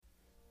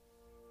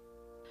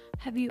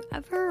Have you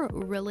ever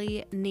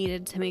really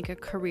needed to make a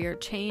career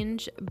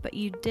change, but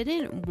you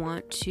didn't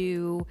want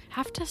to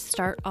have to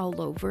start all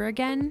over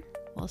again?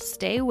 Well,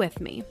 stay with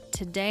me.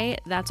 Today,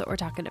 that's what we're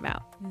talking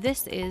about.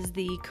 This is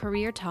the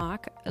Career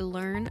Talk,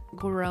 Learn,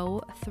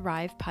 Grow,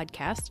 Thrive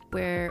podcast,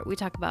 where we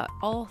talk about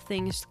all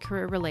things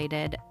career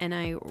related, and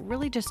I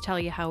really just tell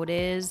you how it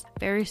is.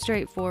 Very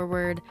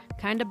straightforward,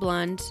 kind of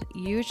blunt,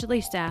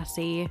 usually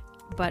sassy,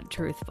 but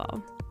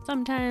truthful.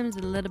 Sometimes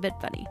a little bit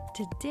funny.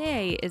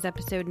 Today is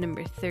episode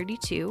number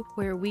 32,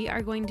 where we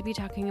are going to be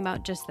talking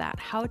about just that,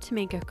 how to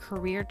make a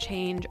career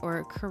change or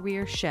a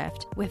career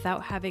shift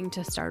without having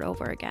to start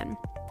over again.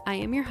 I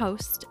am your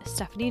host,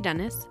 Stephanie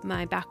Dennis.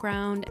 My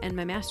background and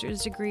my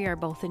master's degree are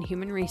both in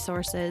human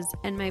resources,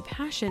 and my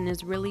passion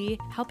is really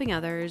helping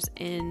others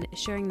in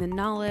sharing the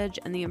knowledge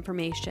and the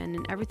information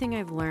and everything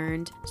I've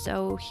learned.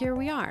 So here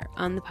we are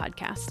on the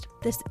podcast.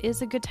 This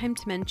is a good time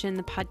to mention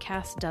the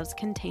podcast does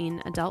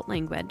contain adult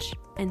language,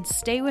 and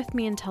stay with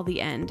me until the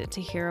end to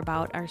hear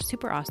about our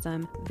super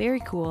awesome,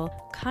 very cool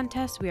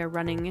contest we are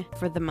running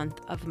for the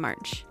month of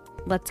March.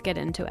 Let's get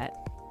into it.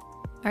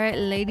 All right,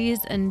 ladies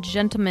and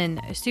gentlemen,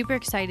 super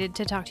excited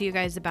to talk to you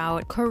guys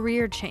about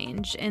career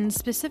change and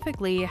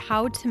specifically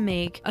how to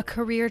make a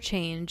career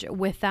change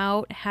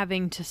without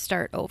having to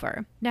start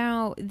over.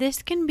 Now,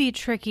 this can be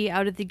tricky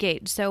out of the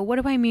gate. So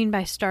what do I mean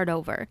by start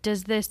over?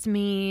 Does this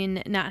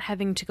mean not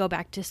having to go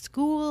back to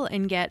school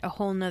and get a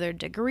whole nother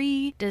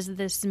degree? Does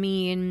this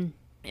mean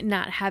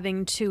not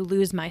having to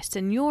lose my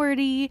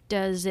seniority?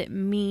 Does it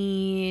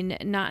mean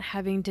not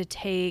having to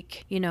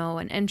take,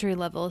 an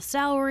entry-level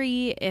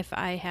salary if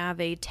I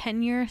have a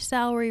 10-year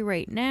salary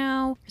right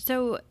now?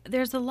 So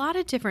there's a lot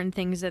of different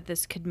things that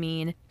this could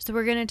mean. So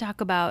we're going to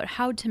talk about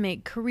how to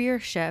make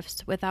career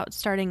shifts without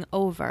starting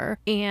over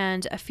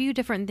and a few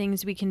different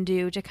things we can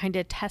do to kind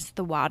of test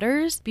the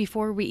waters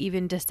before we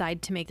even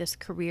decide to make this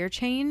career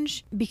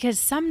change. Because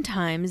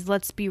sometimes,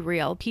 let's be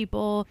real,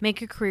 people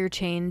make a career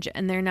change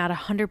and they're not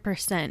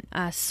 100%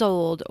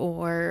 sold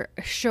or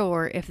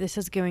sure if this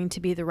is going to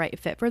be the right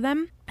fit for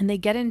them. And they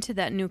get into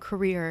that new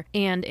career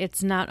and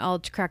it's not all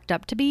it's cracked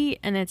up to be,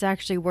 and it's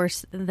actually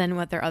worse than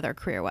what their other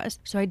career was.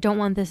 So I don't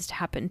want this to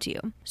happen to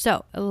you.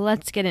 So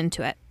let's get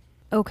into it.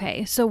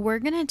 Okay, so we're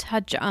going to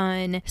touch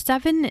on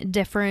 7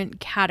 different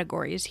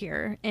categories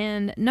here.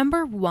 And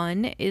number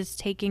 1 is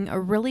taking a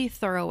really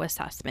thorough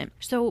assessment.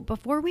 So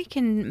before we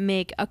can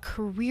make a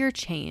career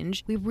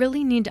change, we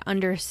really need to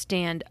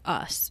understand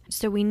us.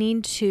 So we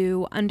need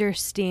to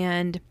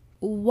understand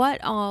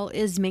what all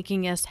is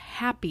making us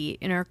happy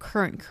in our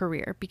current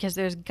career, because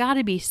there's got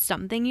to be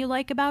something you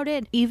like about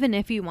it, even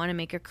if you want to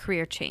make a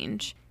career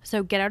change.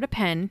 So get out a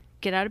pen,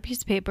 get out a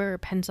piece of paper or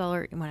pencil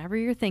or whatever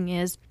your thing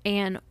is,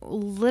 and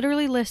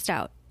literally list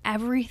out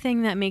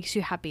everything that makes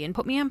you happy. And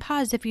put me on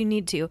pause if you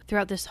need to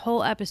throughout this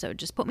whole episode.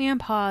 Just put me on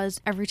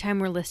pause every time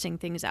we're listing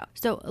things out.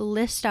 So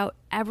list out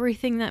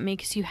everything that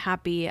makes you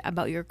happy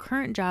about your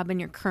current job and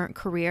your current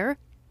career.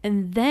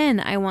 And then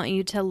I want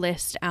you to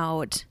list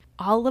out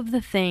all of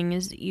the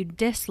things you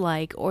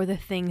dislike or the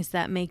things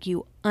that make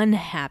you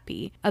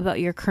unhappy about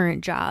your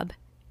current job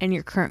and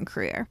your current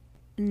career.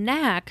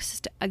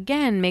 Next,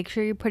 again, make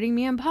sure you're putting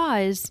me on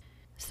pause.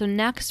 So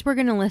next, we're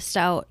going to list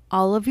out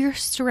all of your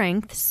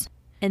strengths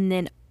and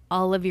then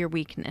all of your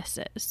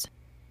weaknesses.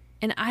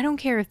 And I don't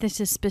care if this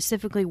is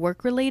specifically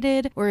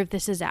work-related or if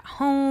this is at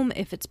home,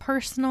 if it's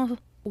personal,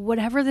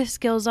 whatever the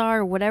skills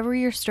are, whatever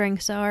your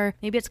strengths are.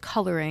 Maybe it's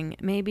coloring,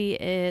 maybe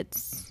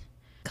it's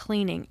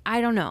cleaning. I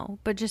don't know,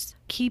 but just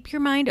keep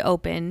your mind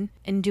open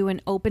and do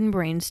an open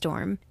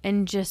brainstorm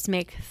and just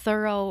make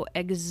thorough,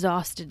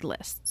 exhausted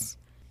lists.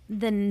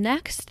 The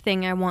next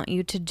thing I want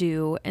you to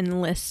do and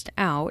list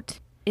out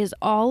is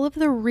all of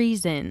the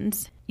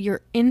reasons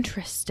you're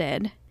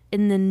interested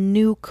in the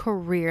new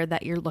career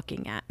that you're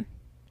looking at.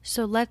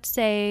 So let's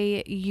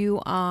say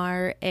you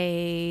are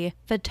a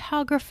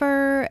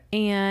photographer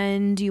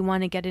and you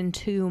want to get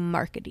into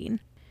marketing,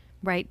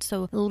 right?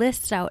 So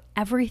list out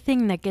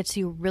everything that gets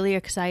you really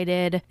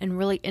excited and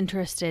really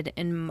interested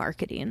in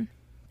marketing.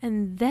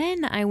 And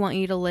then I want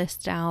you to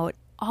list out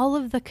all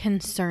of the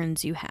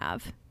concerns you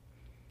have.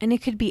 And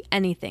it could be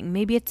anything.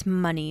 Maybe it's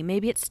money,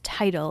 maybe it's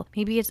title,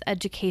 maybe it's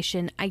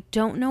education. I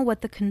don't know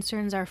what the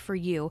concerns are for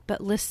you,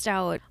 but list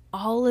out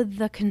all of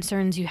the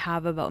concerns you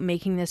have about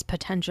making this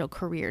potential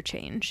career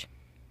change.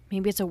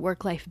 Maybe it's a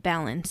work-life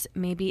balance.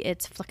 Maybe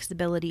it's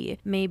flexibility.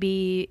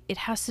 Maybe it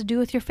has to do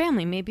with your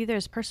family. Maybe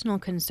there's personal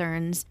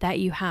concerns that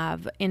you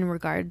have in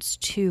regards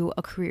to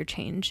a career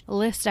change.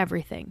 List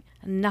everything.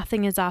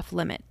 Nothing is off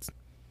limits.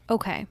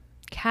 Okay.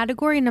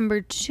 Category number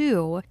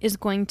 2 is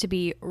going to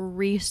be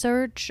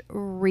research,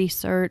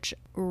 research,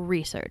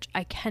 research.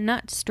 I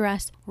cannot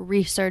stress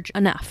research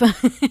enough.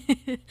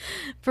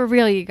 For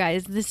real, you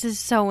guys, this is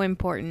so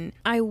important.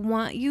 I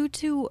want you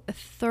to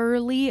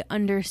thoroughly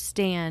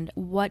understand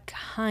what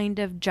kind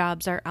of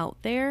jobs are out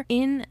there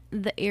in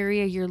the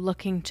area you're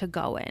looking to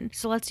go in.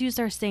 So let's use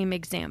our same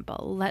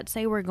example. Let's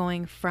say we're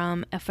going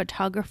from a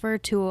photographer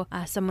to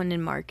someone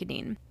in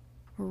marketing.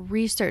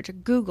 Research,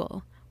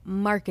 Google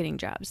marketing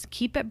jobs.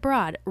 Keep it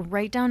broad.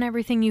 Write down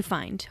everything you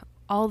find.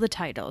 all the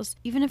titles,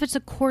 even if it's a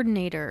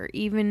coordinator,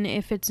 even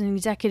if it's an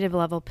executive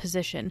level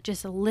position,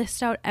 just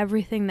list out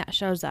everything that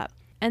shows up.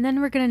 And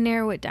then we're going to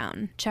narrow it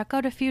down. Check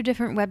out a few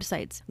different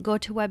websites. Go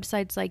to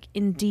websites like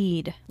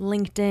Indeed,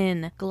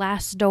 LinkedIn,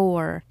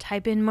 Glassdoor.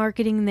 Type in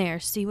marketing there.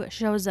 See what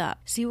shows up.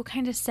 See what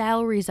kind of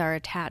salaries are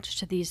attached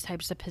to these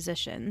types of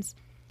positions.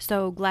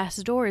 So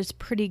Glassdoor is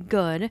pretty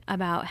good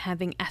about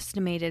having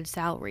estimated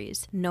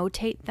salaries.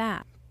 Notate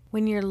that.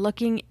 When you're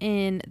looking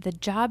in the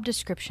job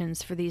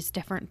descriptions for these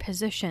different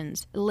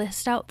positions,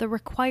 list out the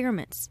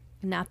requirements.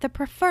 Not the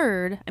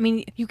preferred. I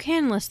mean, you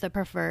can list the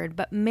preferred,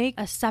 but make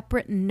a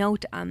separate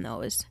note on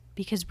those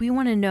because we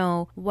want to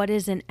know what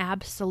is an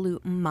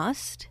absolute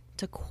must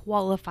to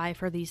qualify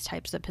for these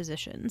types of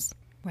positions,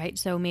 right?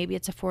 So maybe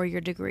it's a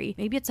 4-year degree.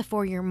 Maybe it's a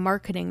 4-year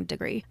marketing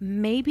degree.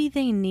 Maybe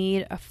they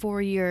need a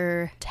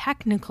 4-year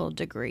technical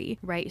degree,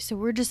 right? So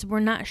we're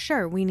not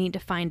sure. We need to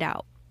find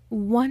out.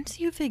 Once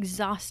you've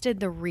exhausted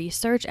the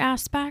research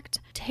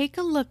aspect, take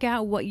a look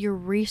at what your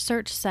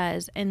research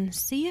says and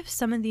see if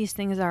some of these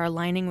things are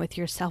aligning with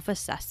your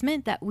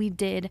self-assessment that we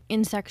did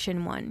in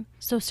section 1.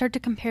 So start to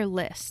compare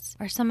lists.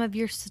 Are some of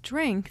your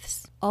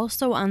strengths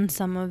also on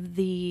some of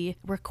the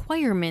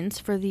requirements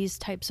for these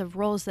types of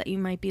roles that you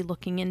might be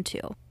looking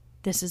into?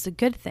 This is a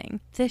good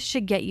thing. This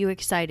should get you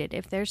excited.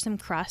 If there's some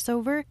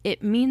crossover,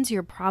 it means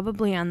you're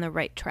probably on the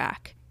right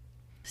track.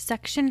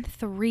 Section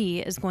 3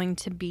 is going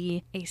to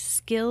be a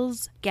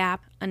skills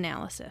gap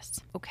analysis,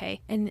 okay?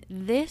 And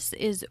this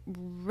is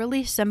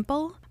really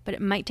simple, but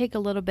it might take a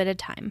little bit of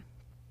time.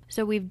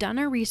 So we've done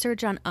our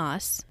research on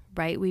us,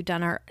 right? We've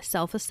done our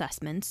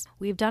self-assessments.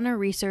 We've done our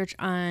research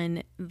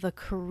on the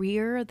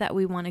career that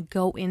we want to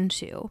go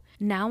into.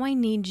 Now I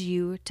need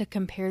you to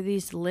compare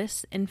these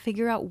lists and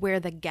figure out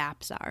where the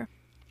gaps are.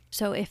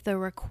 So if the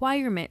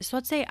requirement, so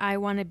let's say I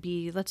want to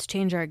be, let's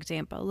change our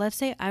example. Let's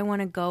say I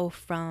want to go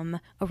from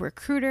a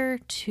recruiter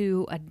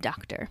to a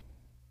doctor.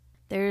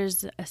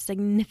 There's a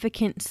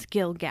significant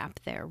skill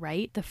gap there,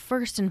 right? The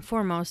first and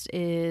foremost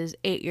is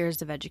 8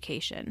 years of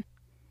education.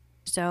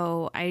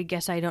 So I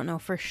guess I don't know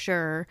for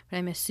sure, but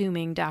I'm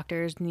assuming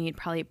doctors need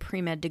probably a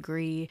pre-med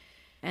degree,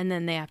 and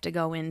then they have to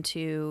go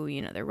into,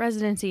 their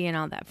residency and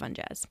all that fun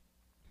jazz.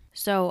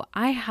 So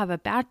I have a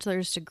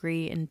bachelor's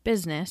degree in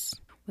business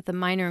with a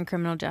minor in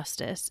criminal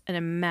justice and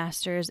a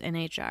master's in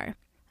HR.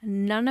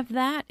 None of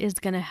that is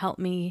going to help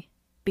me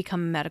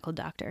become a medical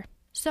doctor.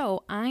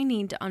 So I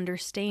need to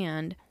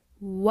understand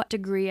what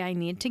degree I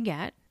need to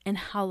get and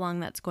how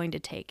long that's going to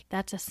take.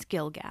 That's a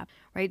skill gap,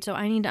 right? So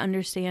I need to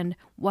understand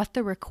what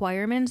the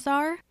requirements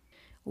are,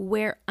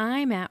 where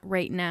I'm at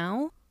right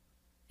now,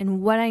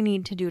 and what I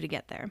need to do to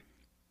get there.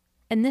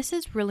 And this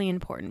is really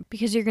important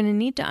because you're going to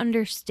need to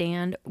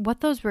understand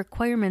what those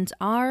requirements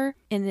are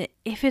and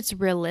if it's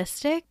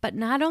realistic, but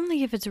not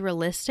only if it's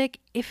realistic,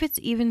 if it's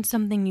even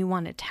something you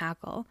want to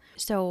tackle.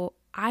 So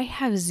I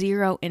have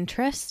zero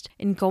interest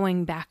in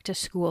going back to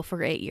school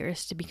for 8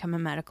 years to become a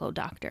medical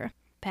doctor.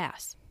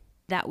 Pass.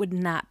 That would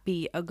not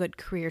be a good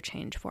career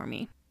change for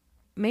me.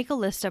 Make a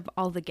list of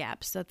all the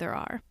gaps that there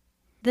are.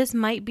 This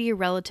might be a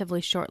relatively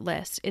short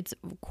list. It's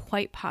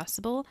quite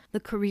possible the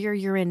career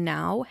you're in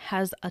now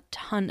has a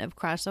ton of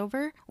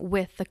crossover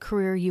with the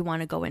career you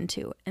want to go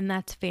into, and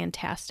that's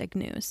fantastic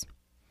news.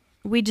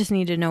 We just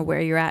need to know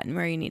where you're at and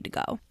where you need to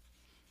go.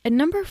 At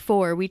number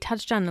 4, we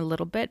touched on a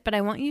little bit, but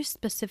I want you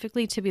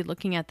specifically to be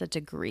looking at the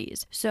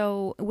degrees.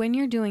 So when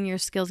you're doing your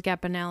skills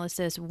gap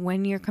analysis,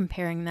 when you're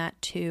comparing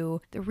that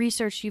to the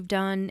research you've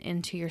done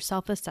and to your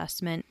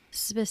self-assessment,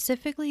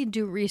 specifically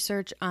do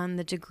research on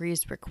the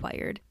degrees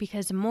required,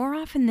 because more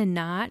often than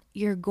not,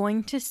 you're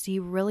going to see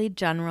really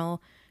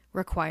general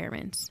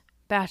requirements.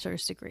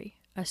 Bachelor's degree,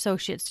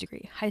 associate's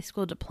degree, high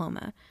school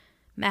diploma,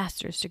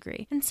 master's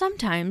degree. And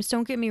sometimes,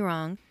 don't get me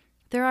wrong,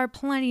 there are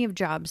plenty of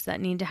jobs that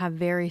need to have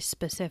very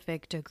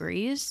specific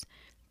degrees,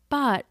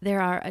 but there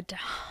are a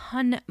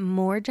ton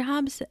more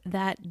jobs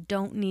that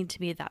don't need to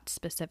be that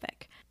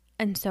specific.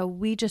 And so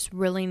we just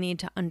really need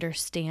to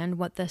understand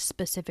what the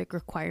specific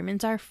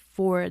requirements are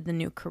for the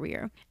new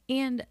career.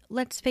 And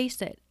let's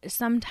face it,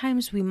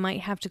 sometimes we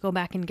might have to go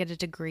back and get a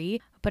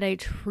degree, but I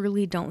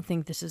truly don't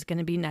think this is going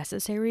to be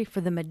necessary for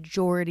the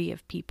majority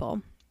of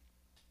people.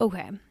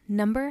 Okay,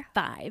 number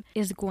 5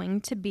 is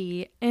going to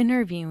be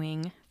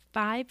interviewing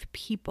 5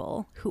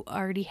 people who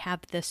already have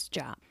this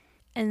job.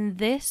 And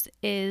this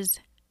is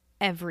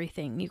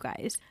everything, you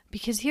guys,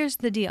 because here's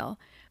the deal.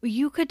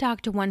 You could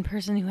talk to one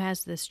person who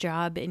has this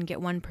job and get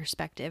one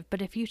perspective,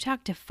 but if you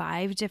talk to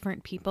 5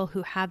 different people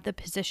who have the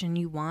position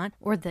you want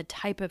or the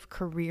type of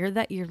career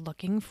that you're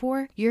looking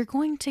for, you're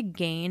going to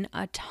gain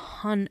a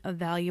ton of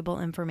valuable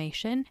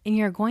information and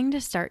you're going to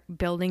start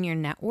building your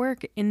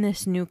network in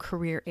this new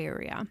career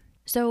area.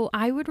 So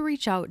I would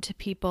reach out to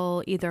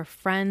people, either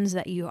friends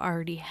that you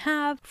already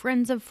have,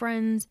 friends of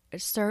friends.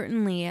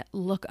 Certainly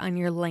look on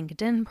your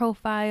LinkedIn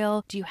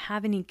profile. Do you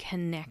have any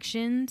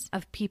connections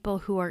of people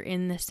who are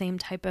in the same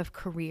type of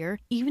career?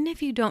 Even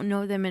if you don't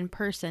know them in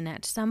person,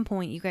 at some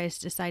point you guys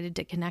decided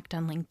to connect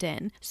on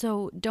LinkedIn.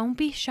 So don't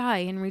be shy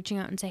in reaching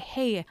out and say,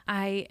 hey,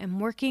 I am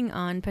working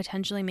on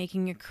potentially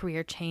making a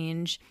career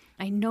change.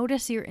 I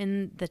notice you're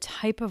in the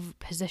type of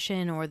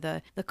position or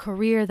the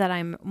career that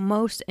I'm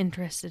most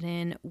interested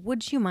in.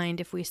 Would you mind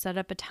if we set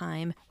up a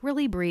time,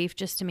 really brief,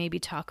 just to maybe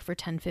talk for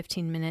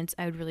 10-15 minutes?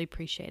 I would really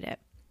appreciate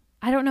it.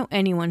 I don't know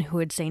anyone who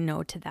would say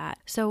no to that.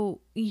 So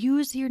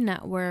use your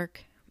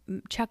network.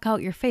 Check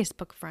out your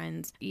Facebook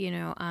friends,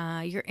 your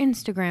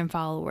Instagram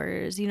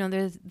followers.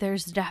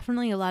 There's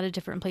definitely a lot of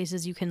different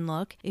places you can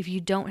look if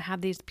you don't have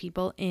these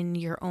people in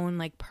your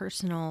own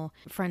personal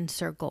friend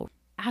circle.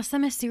 Ask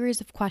them a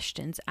series of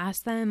questions.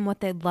 Ask them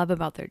what they love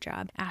about their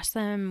job. Ask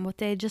them what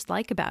they just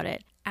like about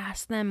it.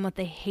 Ask them what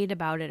they hate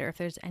about it, or if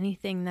there's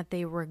anything that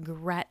they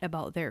regret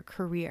about their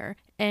career.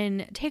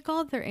 And take all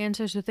of their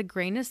answers with a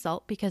grain of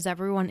salt, because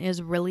everyone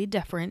is really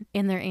different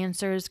and their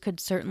answers could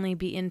certainly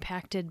be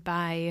impacted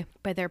by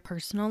their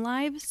personal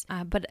lives.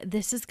 But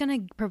this is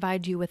going to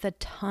provide you with a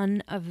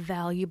ton of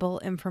valuable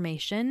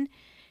information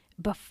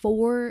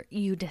before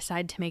you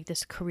decide to make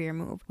this career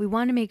move. We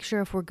want to make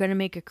sure if we're going to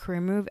make a career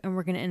move and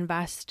we're going to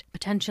invest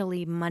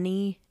potentially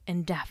money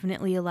and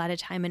definitely a lot of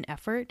time and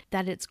effort,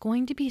 that it's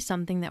going to be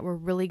something that we're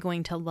really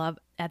going to love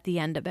at the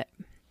end of it.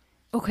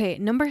 Okay,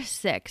 number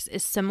 6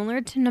 is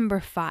similar to number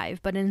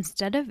 5, but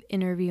instead of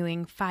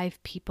interviewing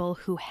 5 people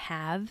who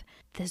have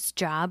this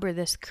job or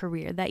this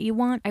career that you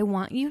want, I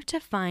want you to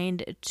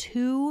find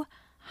 2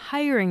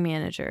 hiring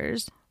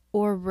managers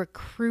or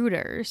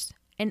recruiters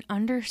and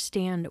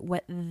understand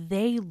what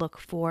they look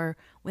for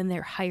when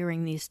they're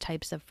hiring these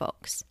types of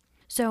folks.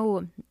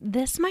 So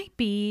this might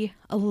be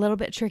a little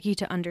bit tricky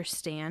to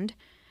understand,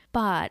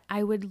 but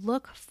I would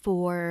look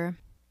for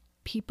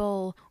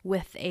people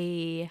with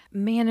a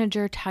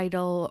manager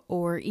title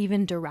or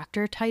even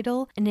director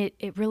title. And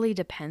it really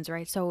depends,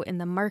 right? So in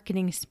the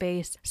marketing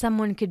space,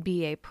 someone could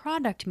be a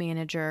product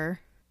manager,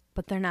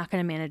 but they're not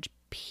going to manage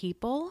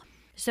people.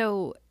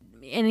 So,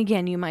 and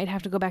again, you might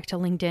have to go back to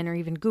LinkedIn or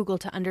even Google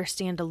to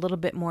understand a little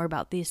bit more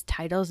about these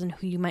titles and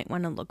who you might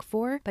want to look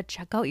for. But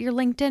check out your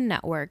LinkedIn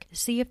network.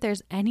 See if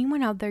there's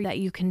anyone out there that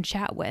you can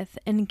chat with.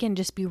 And again,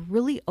 just be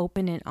really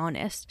open and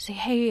honest. Say,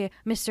 hey,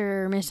 Mr.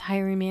 or Miss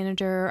Hiring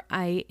Manager,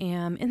 I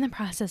am in the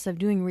process of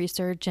doing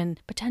research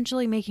and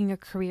potentially making a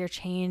career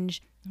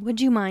change. Would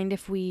you mind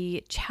if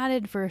we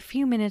chatted for a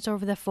few minutes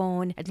over the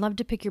phone? I'd love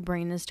to pick your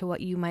brain as to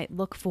what you might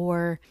look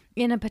for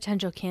in a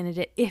potential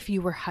candidate if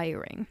you were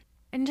hiring.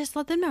 And just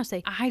let them know,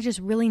 say, I just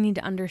really need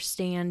to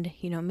understand,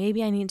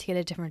 maybe I need to get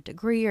a different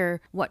degree or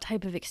what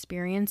type of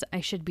experience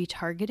I should be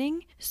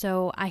targeting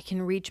so I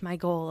can reach my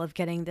goal of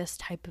getting this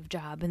type of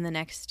job in the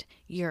next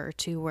year or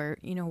two or,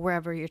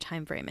 wherever your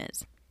time frame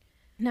is.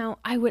 Now,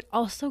 I would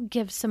also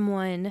give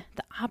someone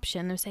the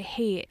option of say,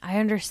 hey, I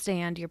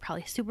understand you're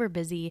probably super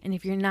busy, and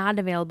if you're not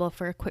available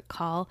for a quick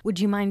call, would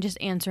you mind just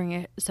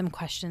answering some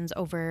questions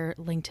over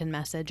LinkedIn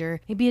message?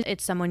 Or maybe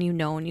it's someone you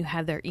know and you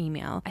have their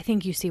email. I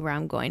think you see where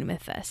I'm going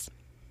with this.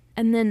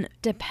 And then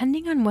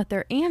depending on what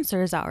their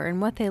answers are and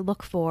what they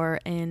look for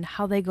and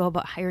how they go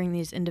about hiring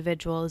these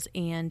individuals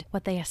and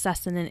what they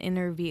assess in an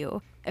interview,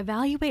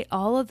 evaluate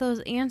all of those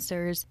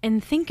answers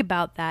and think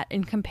about that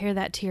and compare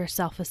that to your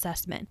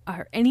self-assessment.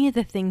 Are any of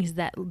the things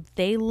that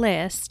they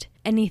list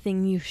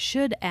anything you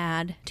should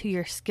add to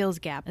your skills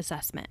gap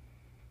assessment?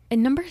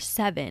 And number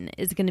 7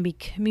 is going to be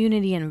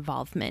community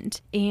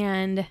involvement.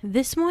 And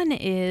this one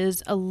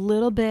is a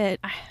little bit,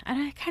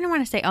 I kind of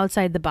want to say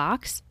outside the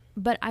box,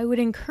 but I would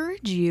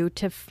encourage you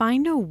to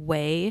find a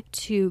way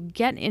to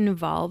get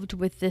involved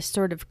with this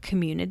sort of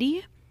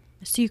community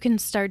so you can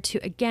start to,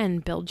 again,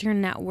 build your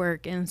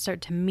network and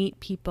start to meet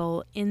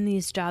people in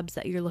these jobs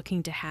that you're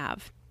looking to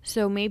have.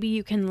 So maybe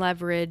you can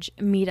leverage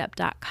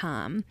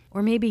meetup.com,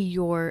 or maybe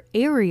your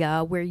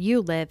area where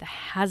you live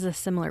has a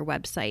similar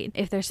website.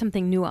 If there's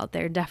something new out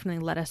there,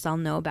 definitely let us all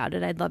know about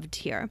it. I'd love to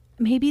hear.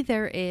 Maybe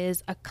there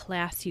is a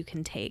class you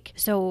can take.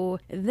 So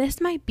this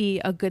might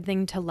be a good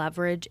thing to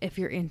leverage if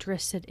you're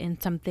interested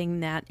in something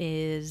that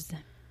is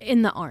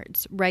in the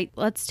arts, right?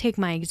 Let's take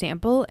my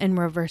example and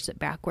reverse it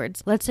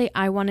backwards. Let's say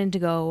I wanted to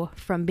go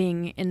from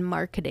being in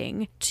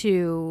marketing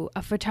to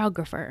a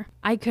photographer.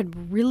 I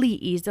could really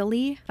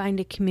easily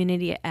find a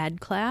community ed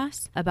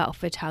class about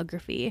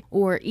photography,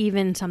 or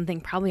even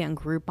something probably on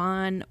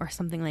Groupon or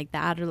something like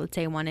that. Or let's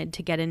say I wanted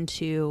to get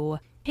into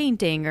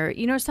painting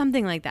or,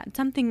 something like that,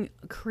 something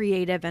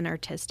creative and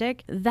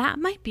artistic. That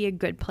might be a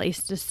good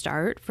place to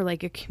start for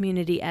like a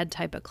community ed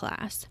type of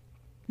class.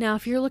 Now,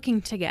 if you're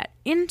looking to get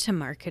into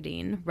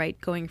marketing, right,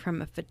 going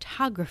from a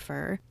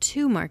photographer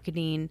to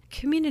marketing,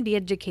 community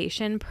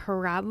education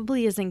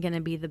probably isn't going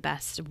to be the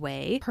best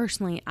way.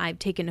 Personally, I've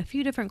taken a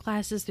few different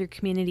classes through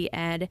community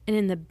ed, and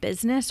in the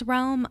business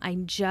realm, I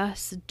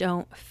just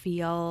don't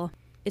feel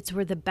It's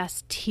where the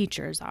best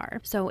teachers are.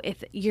 So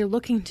if you're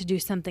looking to do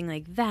something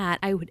like that,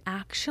 I would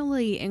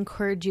actually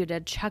encourage you to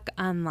check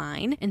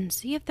online and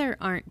see if there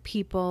aren't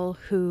people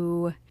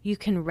who you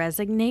can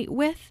resonate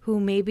with, who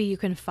maybe you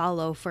can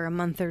follow for a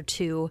month or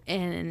two,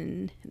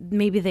 and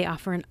maybe they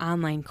offer an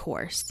online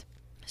course.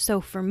 So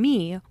for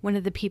me, one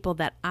of the people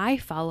that I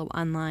follow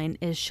online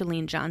is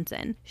Chalene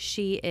Johnson.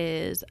 She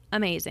is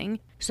amazing.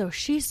 So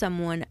she's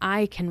someone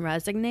I can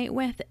resonate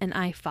with and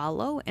I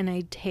follow, and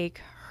I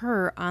take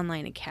her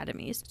online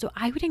academies. So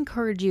I would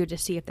encourage you to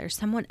see if there's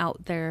someone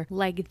out there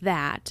like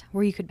that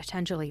where you could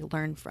potentially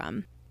learn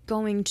from.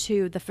 Going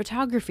to the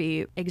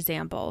photography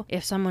example,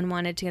 if someone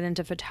wanted to get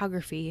into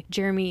photography,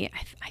 Jeremy,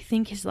 I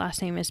think his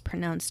last name is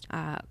pronounced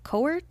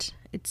Cowart.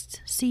 It's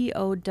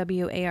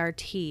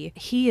Cowart.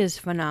 He is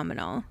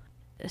phenomenal.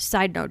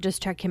 Side note,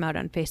 just check him out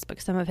on Facebook.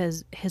 Some of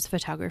his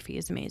photography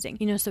is amazing.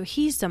 So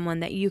he's someone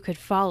that you could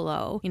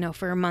follow,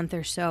 for a month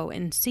or so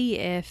and see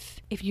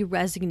if you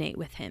resonate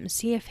with him.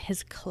 See if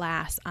his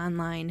class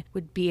online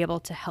would be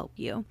able to help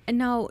you. And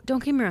now,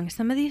 don't get me wrong,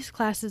 some of these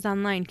classes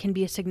online can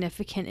be a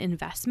significant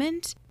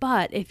investment,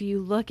 but if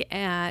you look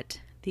at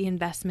the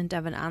investment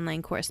of an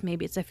online course,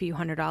 maybe it's a few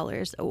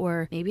 $100s,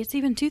 or maybe it's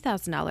even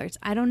 $2,000.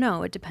 I don't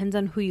know. It depends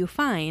on who you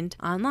find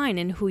online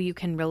and who you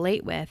can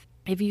relate with.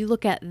 If you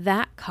look at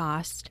that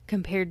cost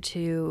compared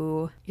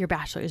to your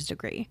bachelor's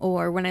degree,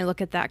 or when I look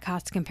at that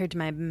cost compared to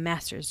my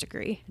master's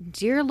degree,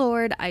 dear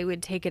Lord, I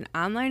would take an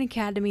online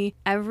academy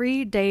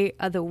every day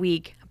of the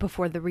week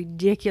before the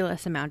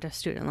ridiculous amount of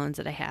student loans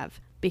that I have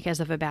because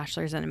of a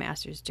bachelor's and a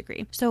master's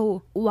degree.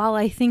 So while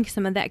I think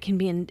some of that can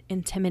be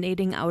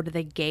intimidating out of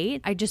the gate,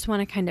 I just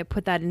want to kind of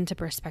put that into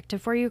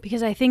perspective for you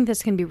because I think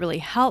this can be really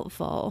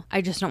helpful.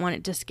 I just don't want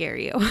it to scare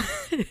you.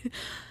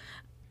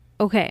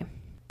 Okay.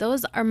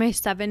 Those are my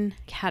 7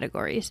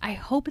 categories. I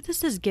hope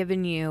this has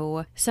given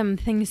you some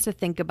things to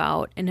think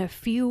about and a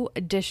few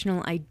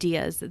additional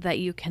ideas that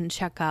you can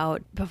check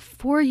out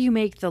before you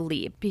make the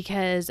leap,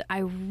 because I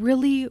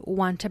really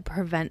want to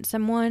prevent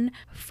someone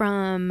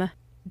from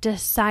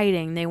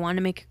deciding they want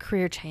to make a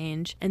career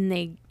change and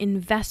they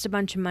invest a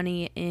bunch of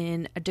money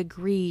in a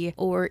degree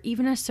or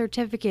even a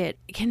certificate.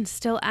 It can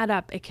still add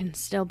up. It can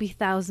still be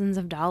thousands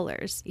of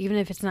dollars, even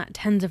if it's not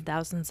tens of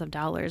thousands of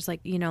dollars,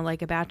 like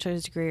a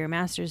bachelor's degree or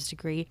master's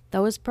degree.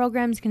 Those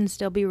programs can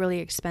still be really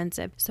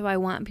expensive. So I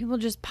want people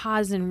to just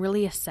pause and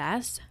really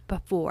assess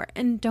before.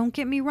 And don't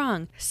get me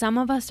wrong, some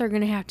of us are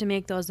going to have to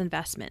make those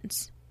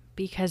investments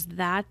because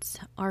that's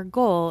our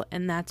goal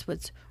and that's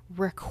what's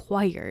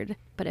required.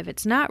 But if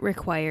it's not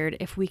required,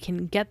 if we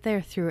can get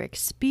there through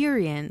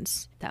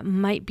experience, that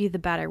might be the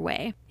better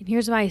way. And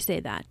here's why I say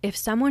that. If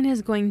someone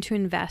is going to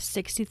invest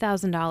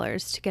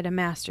 $60,000 to get a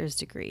master's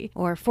degree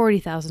or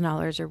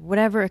 $40,000 or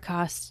whatever it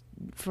costs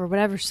for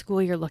whatever school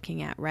you're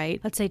looking at,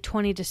 right? Let's say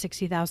 $20,000 to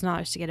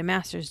 $60,000 to get a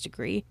master's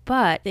degree,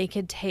 but they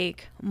could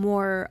take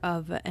more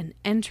of an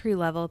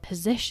entry-level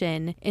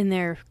position in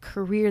their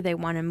career they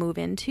want to move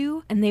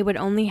into, and they would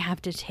only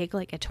have to take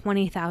like a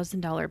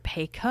 $20,000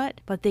 pay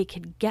cut, but they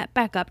could get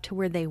back up to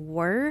where they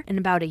were in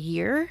about a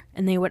year,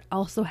 and they would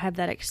also have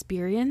that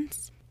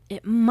experience.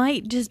 It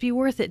might just be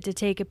worth it to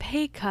take a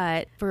pay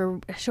cut for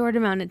a short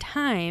amount of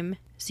time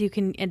so you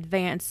can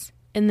advance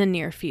in the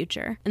near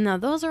future. And now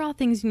those are all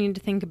things you need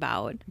to think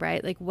about,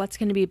 right? Like what's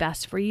going to be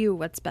best for you,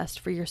 what's best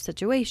for your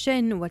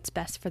situation, what's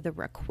best for the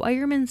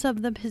requirements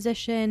of the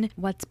position,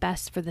 what's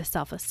best for the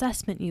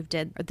self-assessment you've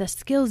did, or the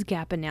skills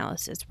gap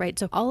analysis, right?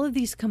 So all of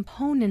these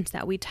components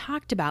that we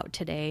talked about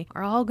today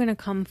are all going to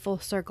come full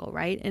circle,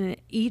 right? And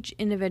each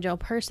individual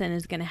person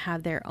is going to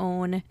have their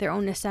own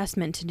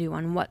assessment to do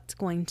on what's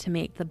going to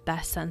make the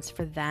best sense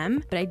for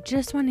them. But I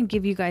just want to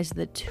give you guys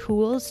the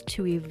tools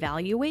to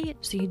evaluate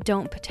so you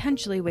don't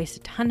potentially waste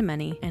a ton of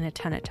money and a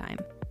ton of time.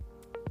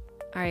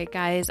 All right,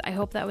 guys, I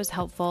hope that was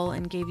helpful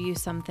and gave you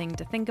something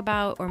to think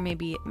about, or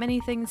maybe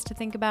many things to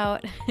think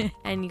about,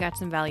 and you got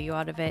some value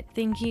out of it.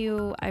 Thank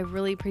you. I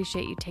really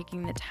appreciate you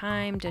taking the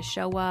time to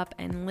show up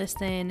and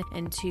listen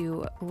and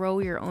to grow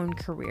your own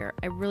career.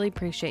 I really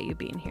appreciate you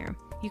being here.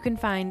 You can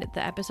find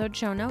the episode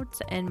show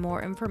notes and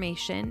more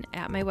information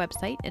at my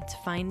website. It's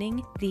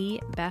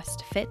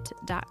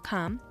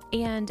findingthebestfit.com.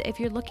 And if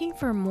you're looking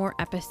for more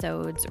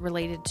episodes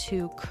related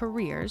to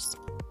careers,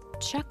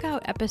 check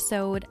out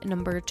episode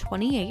number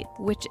 28,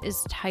 which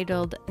is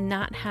titled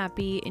Not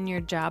Happy in Your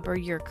Job or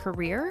Your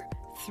Career,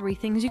 3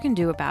 Things You Can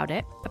Do About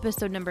It.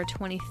 Episode number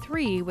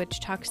 23, which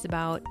talks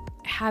about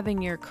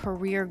having your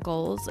career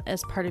goals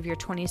as part of your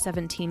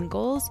 2017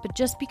 goals. But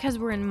just because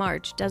we're in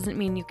March doesn't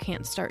mean you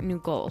can't start new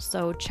goals.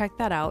 So check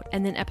that out.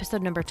 And then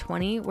episode number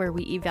 20, where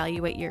we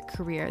evaluate your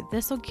career.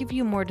 This will give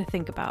you more to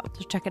think about.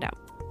 So check it out.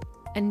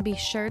 And be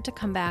sure to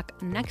come back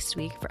next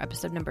week for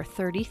episode number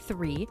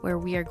 33, where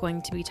we are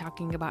going to be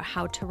talking about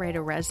how to write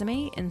a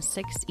resume in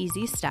 6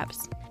 easy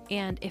steps.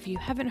 And if you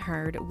haven't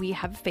heard, we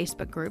have a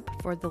Facebook group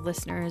for the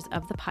listeners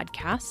of the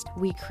podcast.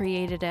 We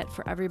created it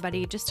for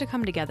everybody just to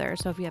come together.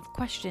 So if you have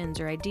questions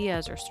or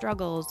ideas or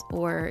struggles,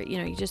 or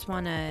you just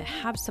want to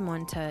have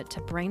someone to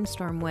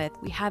brainstorm with,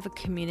 we have a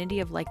community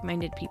of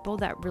like-minded people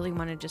that really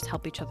want to just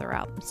help each other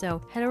out.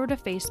 So head over to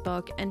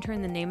Facebook, enter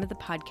in the name of the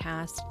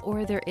podcast,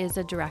 or there is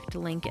a direct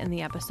link in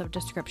the episode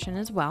description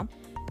as well.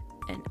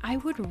 And I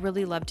would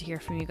really love to hear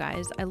from you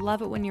guys. I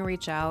love it when you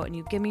reach out and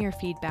you give me your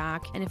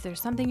feedback. And if there's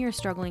something you're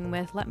struggling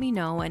with, let me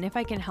know. And if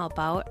I can help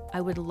out,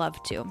 I would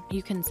love to.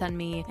 You can send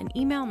me an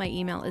email. My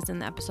email is in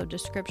the episode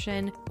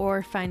description,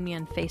 or find me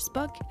on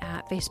Facebook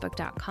at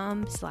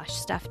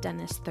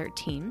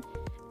facebook.com/StephDennis13.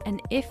 And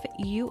if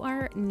you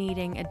are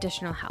needing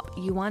additional help,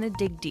 you want to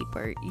dig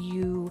deeper,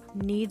 you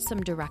need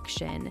some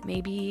direction,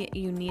 maybe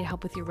you need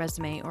help with your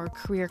resume or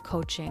career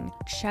coaching,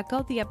 check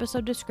out the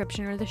episode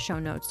description or the show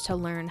notes to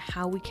learn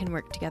how we can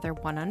work together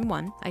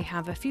one-on-one. I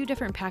have a few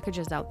different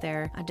packages out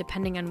there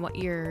depending on what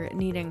you're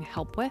needing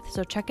help with,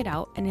 so check it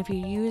out. And if you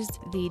use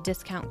the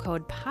discount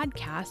code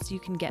podcast, you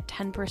can get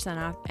 10%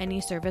 off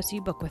any service you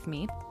book with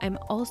me. I'm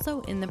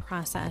also in the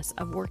process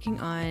of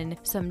working on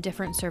some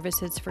different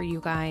services for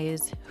you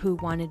guys who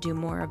want to do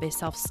more of a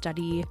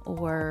self-study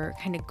or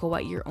kind of go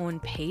at your own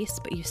pace,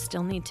 but you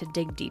still need to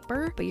dig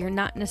deeper, but you're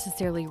not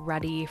necessarily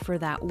ready for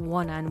that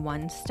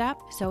one-on-one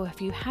step. So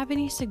if you have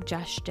any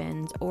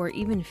suggestions or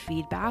even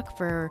feedback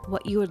for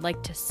what you would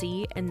like to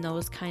see in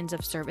those kinds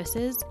of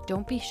services,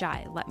 don't be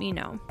shy. Let me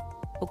know.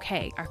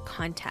 Okay, our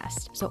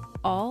contest. So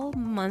all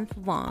month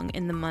long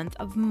in the month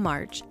of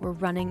March, we're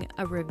running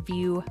a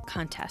review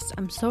contest.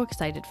 I'm so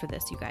excited for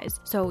this, you guys.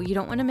 So you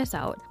don't want to miss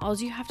out. All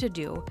you have to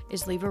do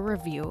is leave a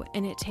review,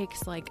 and it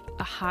takes like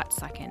a hot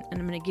second. And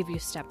I'm going to give you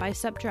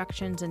step-by-step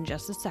directions in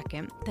just a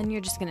second. Then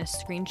you're just going to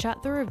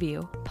screenshot the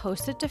review,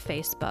 post it to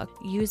Facebook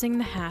using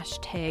the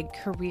hashtag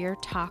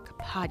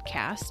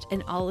CareerTalkPodcast.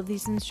 And all of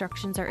these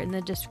instructions are in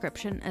the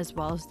description as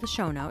well as the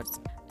show notes.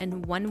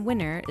 And one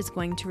winner is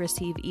going to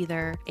receive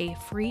either a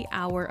free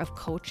hour of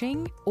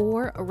coaching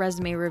or a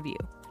resume review.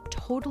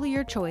 Totally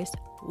your choice,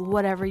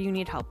 whatever you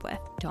need help with.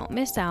 Don't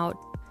miss out.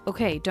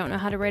 Okay, don't know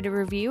how to write a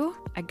review?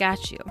 I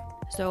got you.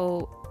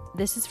 So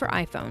this is for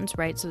iPhones,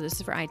 right? So this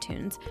is for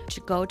iTunes. You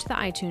should go to the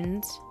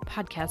iTunes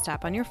podcast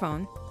app on your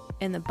phone.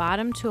 In the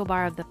bottom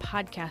toolbar of the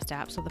podcast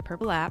app, so the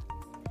purple app,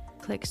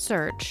 click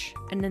search,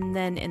 and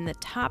then in the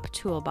top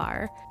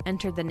toolbar,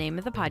 enter the name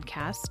of the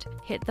podcast,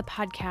 hit the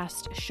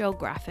podcast show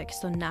graphic,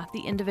 so not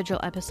the individual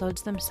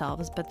episodes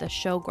themselves, but the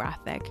show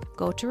graphic.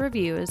 Go to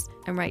reviews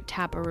and write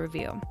tap a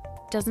review.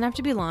 It doesn't have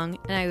to be long,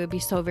 and I would be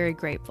so very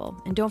grateful.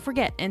 And don't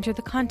forget, enter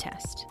the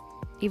contest.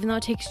 Even though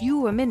it takes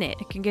you a minute,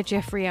 it can get you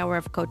a free hour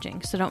of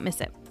coaching, so don't miss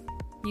it.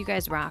 You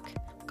guys rock.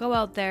 Go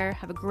out there,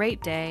 have a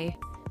great day,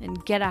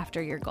 and get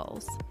after your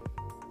goals.